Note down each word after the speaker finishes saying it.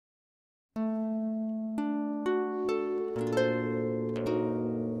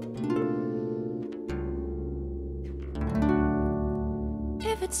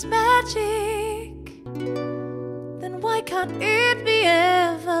it's magic, then why can't it be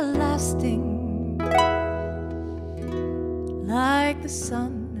everlasting? Like the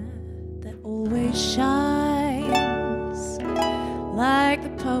sun that always shines, like the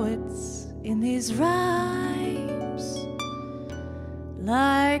poets in these rhymes,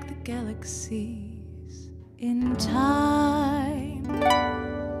 like the galaxies in time.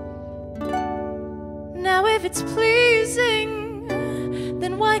 Now if it's pleasing,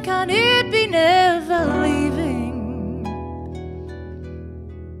 then why can't it be never leaving?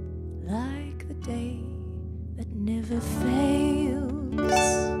 Like the day that never fails,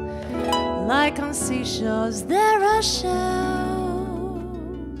 like on seashores there are shells,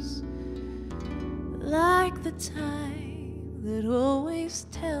 like the time that always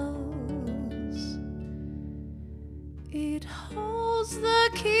tells. It holds the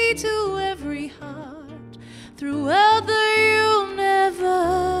key to every heart throughout the universe.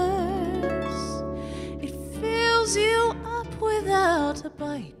 It fills you up without a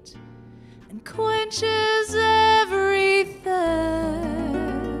bite and quenches every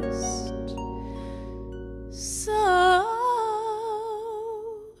thirst. So,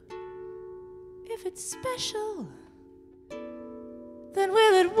 if it's special, then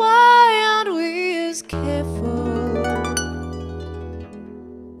with it, why aren't we as careful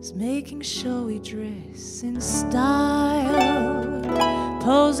as making sure we dress in style,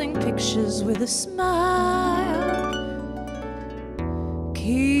 posing pictures with a smile,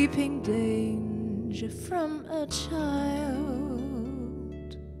 keeping danger from a child?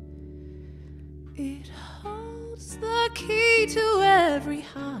 It holds the key to every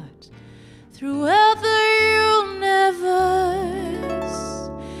heart throughout the universe.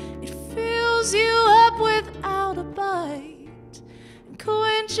 It fills you up without a bite and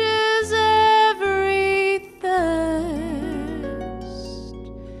quenches every thirst.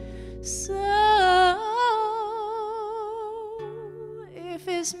 So, if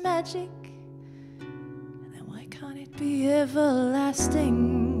it's magic, then why can't it be everlasting?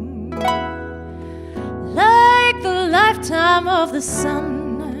 Like the lifetime of the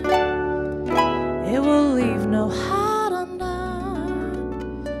sun, it will leave no heart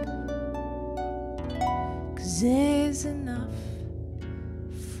undone, 'cause there's enough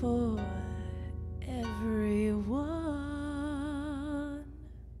for